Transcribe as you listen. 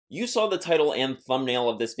You saw the title and thumbnail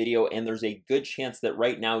of this video, and there's a good chance that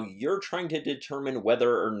right now you're trying to determine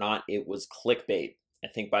whether or not it was clickbait. I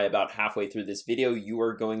think by about halfway through this video, you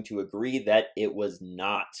are going to agree that it was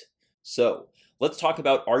not. So let's talk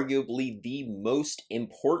about arguably the most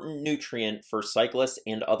important nutrient for cyclists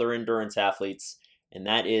and other endurance athletes, and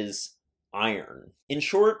that is iron. In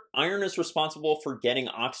short, iron is responsible for getting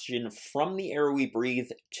oxygen from the air we breathe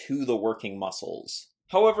to the working muscles.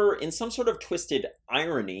 However, in some sort of twisted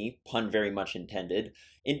irony, pun very much intended,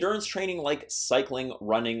 endurance training like cycling,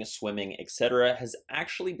 running, swimming, etc. has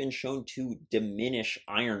actually been shown to diminish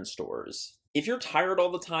iron stores. If you're tired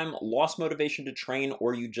all the time, lost motivation to train,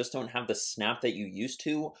 or you just don't have the snap that you used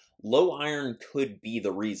to, low iron could be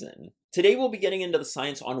the reason. Today we'll be getting into the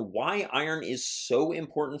science on why iron is so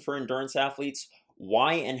important for endurance athletes,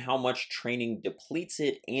 why and how much training depletes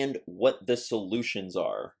it, and what the solutions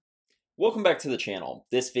are. Welcome back to the channel.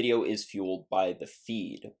 This video is fueled by the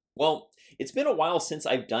feed. Well, it's been a while since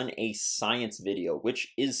I've done a science video,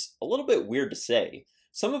 which is a little bit weird to say.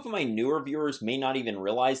 Some of my newer viewers may not even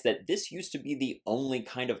realize that this used to be the only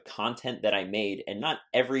kind of content that I made, and not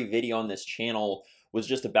every video on this channel was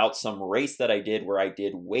just about some race that I did where I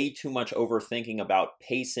did way too much overthinking about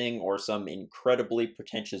pacing or some incredibly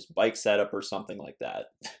pretentious bike setup or something like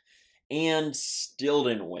that. And still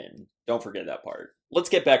didn't win. Don't forget that part. Let's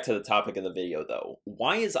get back to the topic of the video though.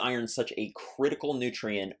 Why is iron such a critical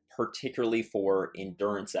nutrient, particularly for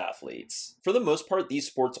endurance athletes? For the most part, these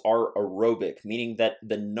sports are aerobic, meaning that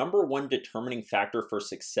the number one determining factor for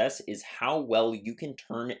success is how well you can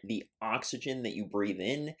turn the oxygen that you breathe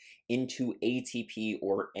in into ATP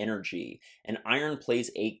or energy, and iron plays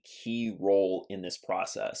a key role in this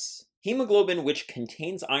process. Hemoglobin, which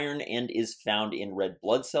contains iron and is found in red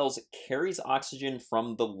blood cells, carries oxygen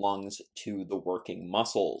from the lungs to the working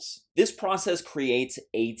muscles. This process creates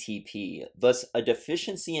ATP. Thus, a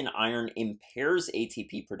deficiency in iron impairs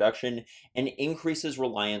ATP production and increases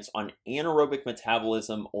reliance on anaerobic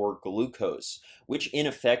metabolism or glucose, which in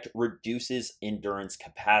effect reduces endurance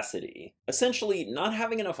capacity. Essentially, not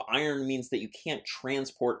having enough iron means that you can't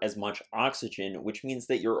transport as much oxygen, which means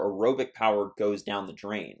that your aerobic power goes down the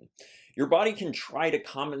drain. Your body can try to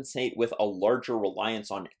compensate with a larger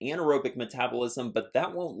reliance on anaerobic metabolism, but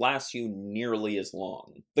that won't last you nearly as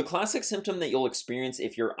long. The classic symptom that you'll experience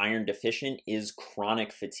if you're iron deficient is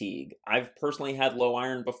chronic fatigue. I've personally had low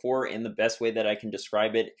iron before, and the best way that I can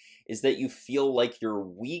describe it is that you feel like you're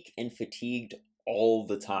weak and fatigued all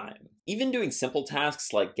the time. Even doing simple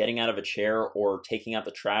tasks like getting out of a chair or taking out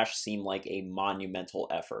the trash seem like a monumental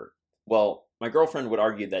effort. Well, my girlfriend would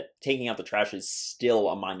argue that taking out the trash is still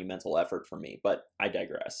a monumental effort for me, but I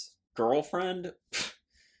digress. Girlfriend?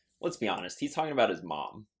 Let's be honest, he's talking about his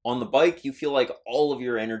mom. On the bike, you feel like all of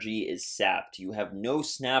your energy is sapped. You have no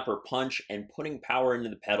snap or punch, and putting power into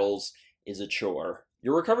the pedals is a chore.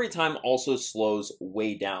 Your recovery time also slows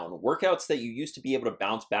way down. Workouts that you used to be able to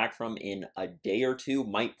bounce back from in a day or two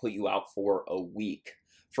might put you out for a week.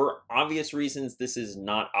 For obvious reasons, this is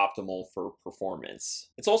not optimal for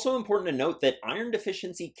performance. It's also important to note that iron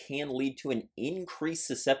deficiency can lead to an increased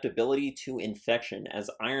susceptibility to infection, as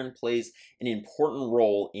iron plays an important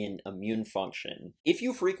role in immune function. If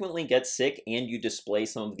you frequently get sick and you display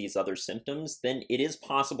some of these other symptoms, then it is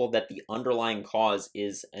possible that the underlying cause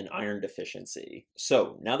is an iron deficiency.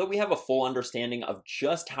 So now that we have a full understanding of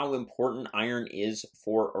just how important iron is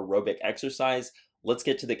for aerobic exercise, let's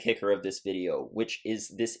get to the kicker of this video, which is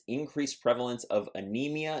this increased prevalence of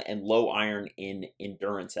anemia and low iron in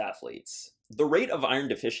endurance athletes. The rate of iron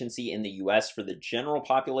deficiency in the US for the general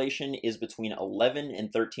population is between 11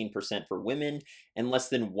 and 13% for women and less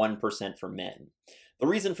than 1% for men. The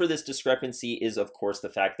reason for this discrepancy is, of course, the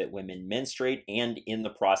fact that women menstruate and in the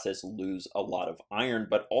process lose a lot of iron,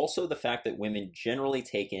 but also the fact that women generally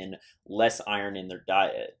take in less iron in their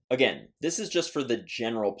diet. Again, this is just for the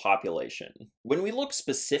general population. When we look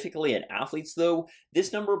specifically at athletes, though,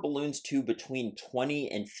 this number balloons to between 20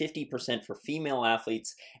 and 50% for female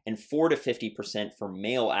athletes and 4 to 50% for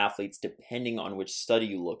male athletes, depending on which study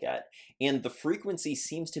you look at. And the frequency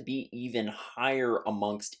seems to be even higher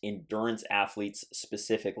amongst endurance athletes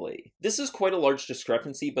specifically. This is quite a large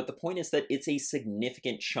discrepancy, but the point is that it's a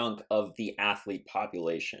significant chunk of the athlete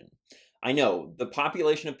population. I know, the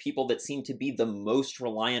population of people that seem to be the most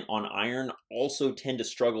reliant on iron also tend to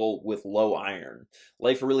struggle with low iron.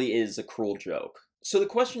 Life really is a cruel joke. So the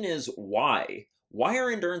question is, why? Why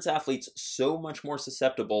are endurance athletes so much more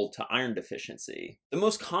susceptible to iron deficiency? The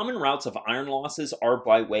most common routes of iron losses are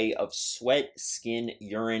by way of sweat, skin,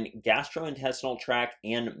 urine, gastrointestinal tract,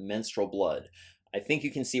 and menstrual blood. I think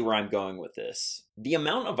you can see where I'm going with this. The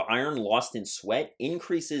amount of iron lost in sweat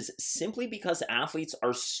increases simply because athletes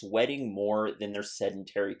are sweating more than their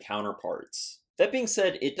sedentary counterparts. That being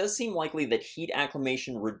said, it does seem likely that heat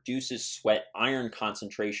acclimation reduces sweat iron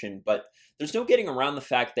concentration, but there's no getting around the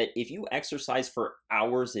fact that if you exercise for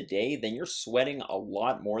hours a day, then you're sweating a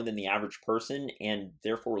lot more than the average person and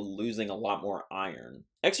therefore losing a lot more iron.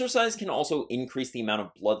 Exercise can also increase the amount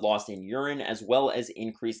of blood loss in urine as well as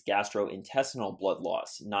increase gastrointestinal blood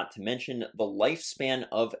loss, not to mention the lifespan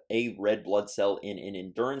of a red blood cell in an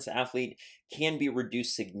endurance athlete can be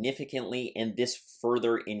reduced significantly, and this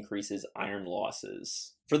further increases iron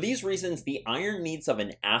losses. For these reasons, the iron needs of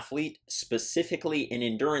an athlete, specifically an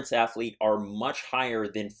endurance athlete, are much higher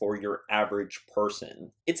than for your average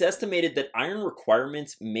person. It's estimated that iron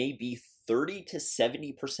requirements may be 30 to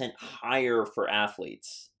 70% higher for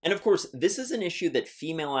athletes. And of course, this is an issue that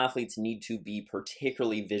female athletes need to be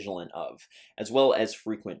particularly vigilant of, as well as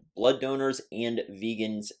frequent blood donors and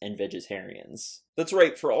vegans and vegetarians. That's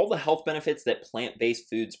right, for all the health benefits that plant-based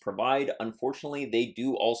foods provide, unfortunately, they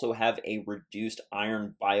do also have a reduced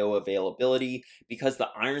iron bioavailability because the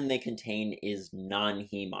iron they contain is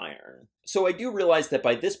non-heme iron. So I do realize that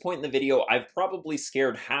by this point in the video, I've probably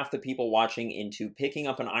scared half the people watching into picking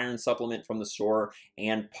up an iron supplement from the store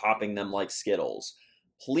and popping them like Skittles.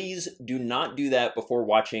 Please do not do that before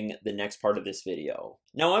watching the next part of this video.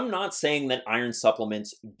 Now, I'm not saying that iron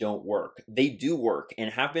supplements don't work. They do work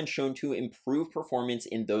and have been shown to improve performance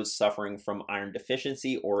in those suffering from iron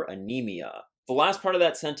deficiency or anemia. The last part of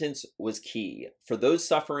that sentence was key, for those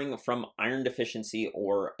suffering from iron deficiency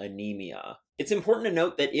or anemia. It's important to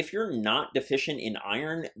note that if you're not deficient in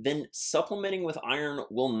iron, then supplementing with iron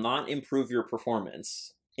will not improve your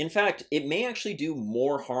performance. In fact, it may actually do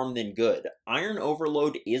more harm than good. Iron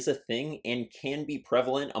overload is a thing and can be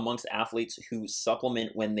prevalent amongst athletes who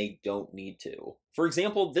supplement when they don't need to. For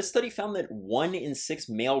example, this study found that 1 in 6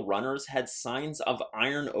 male runners had signs of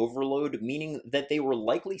iron overload, meaning that they were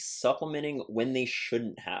likely supplementing when they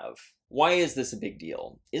shouldn't have. Why is this a big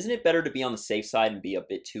deal? Isn't it better to be on the safe side and be a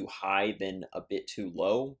bit too high than a bit too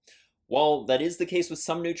low? While that is the case with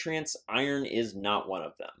some nutrients, iron is not one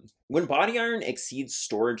of them. When body iron exceeds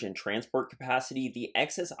storage and transport capacity, the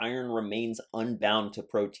excess iron remains unbound to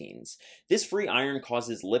proteins. This free iron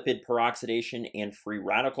causes lipid peroxidation and free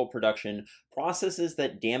radical production, processes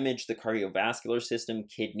that damage the cardiovascular system,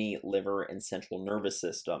 kidney, liver, and central nervous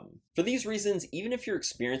system. For these reasons, even if you're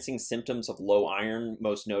experiencing symptoms of low iron,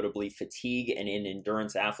 most notably fatigue, and in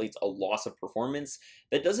endurance athletes a loss of performance,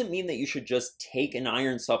 that doesn't mean that you should just take an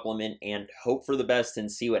iron supplement and hope for the best and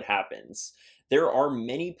see what happens. There are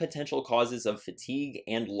many potential causes of fatigue,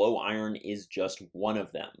 and low iron is just one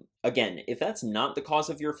of them. Again, if that's not the cause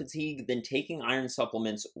of your fatigue, then taking iron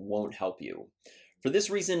supplements won't help you. For this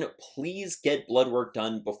reason, please get blood work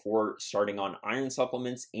done before starting on iron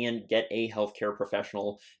supplements and get a healthcare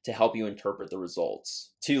professional to help you interpret the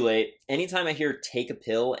results. Too late. Anytime I hear take a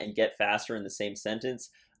pill and get faster in the same sentence,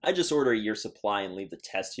 I just order a year's supply and leave the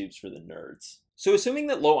test tubes for the nerds. So assuming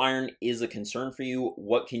that low iron is a concern for you,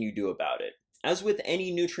 what can you do about it? As with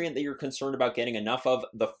any nutrient that you're concerned about getting enough of,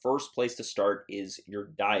 the first place to start is your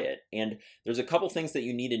diet. And there's a couple things that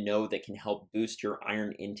you need to know that can help boost your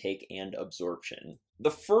iron intake and absorption.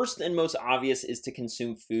 The first and most obvious is to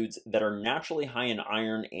consume foods that are naturally high in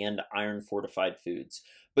iron and iron-fortified foods.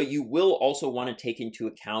 But you will also want to take into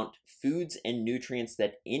account foods and nutrients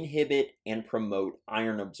that inhibit and promote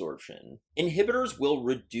iron absorption. Inhibitors will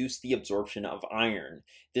reduce the absorption of iron.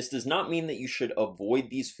 This does not mean that you should avoid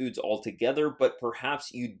these foods altogether, but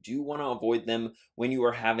perhaps you do want to avoid them when you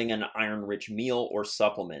are having an iron-rich meal or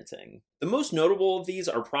supplementing. The most notable of these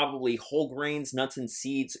are probably whole grains, nuts and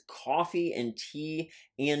seeds, coffee and tea,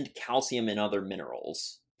 and calcium and other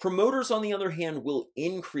minerals. Promoters, on the other hand, will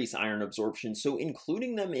increase iron absorption, so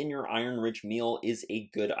including them in your iron-rich meal is a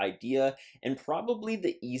good idea, and probably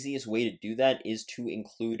the easiest way to do that is to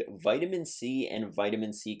include vitamin C and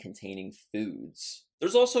vitamin C-containing foods.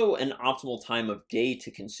 There's also an optimal time of day to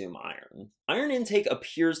consume iron. Iron intake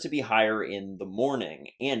appears to be higher in the morning,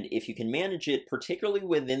 and if you can manage it, particularly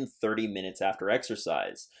within 30 minutes after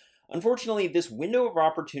exercise. Unfortunately, this window of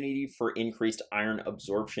opportunity for increased iron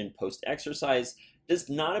absorption post-exercise does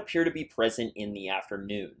not appear to be present in the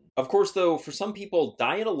afternoon. Of course, though, for some people,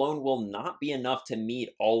 diet alone will not be enough to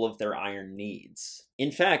meet all of their iron needs.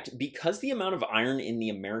 In fact, because the amount of iron in the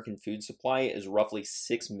American food supply is roughly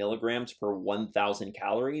 6 milligrams per 1,000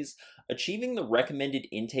 calories, achieving the recommended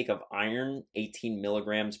intake of iron, 18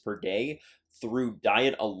 milligrams per day, through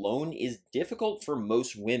diet alone is difficult for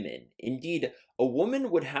most women. Indeed, a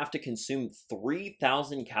woman would have to consume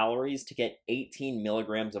 3,000 calories to get 18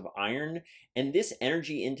 milligrams of iron, and this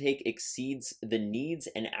energy intake exceeds the needs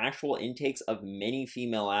and actual intakes of many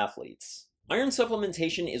female athletes. Iron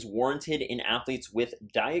supplementation is warranted in athletes with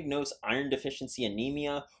diagnosed iron deficiency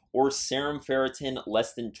anemia or serum ferritin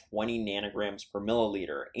less than 20 nanograms per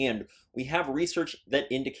milliliter. And we have research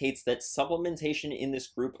that indicates that supplementation in this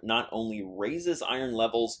group not only raises iron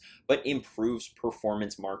levels, but improves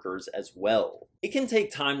performance markers as well. It can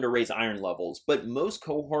take time to raise iron levels, but most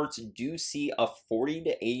cohorts do see a 40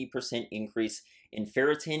 to 80% increase in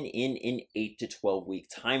ferritin in an 8 to 12 week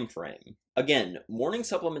time frame. Again, morning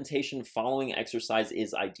supplementation following exercise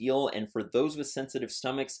is ideal, and for those with sensitive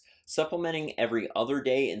stomachs, supplementing every other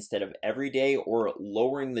day instead of every day or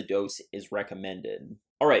lowering the dose is recommended.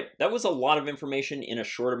 All right, that was a lot of information in a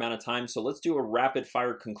short amount of time, so let's do a rapid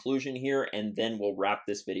fire conclusion here and then we'll wrap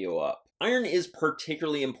this video up. Iron is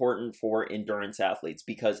particularly important for endurance athletes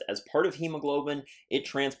because as part of hemoglobin, it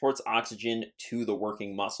transports oxygen to the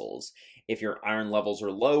working muscles. If your iron levels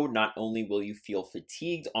are low, not only will you feel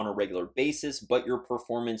fatigued on a regular basis, but your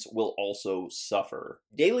performance will also suffer.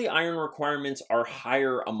 Daily iron requirements are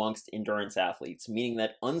higher amongst endurance athletes, meaning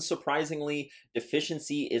that unsurprisingly,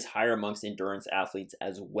 deficiency is higher amongst endurance athletes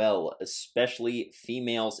as well, especially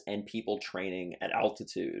females and people training at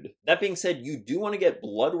altitude. That being said, you do want to get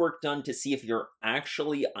blood work done to see if you're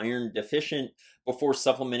actually iron deficient before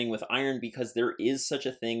supplementing with iron because there is such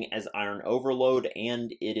a thing as iron overload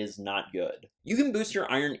and it is not good. You can boost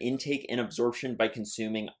your iron intake and absorption by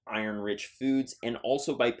consuming iron-rich foods and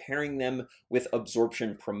also by pairing them with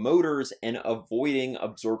absorption promoters and avoiding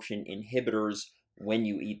absorption inhibitors when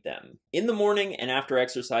you eat them. In the morning and after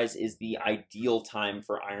exercise is the ideal time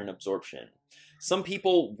for iron absorption. Some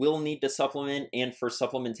people will need to supplement, and for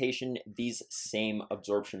supplementation, these same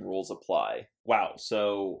absorption rules apply. Wow,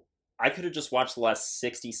 so I could have just watched the last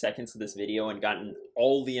 60 seconds of this video and gotten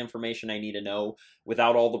all the information I need to know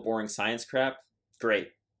without all the boring science crap. Great.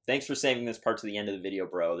 Thanks for saving this part to the end of the video,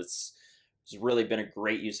 bro. This has really been a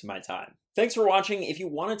great use of my time. Thanks for watching. If you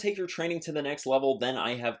want to take your training to the next level, then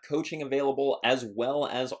I have coaching available as well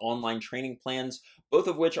as online training plans, both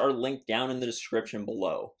of which are linked down in the description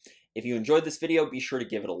below. If you enjoyed this video, be sure to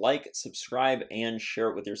give it a like, subscribe, and share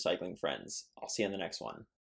it with your cycling friends. I'll see you in the next one.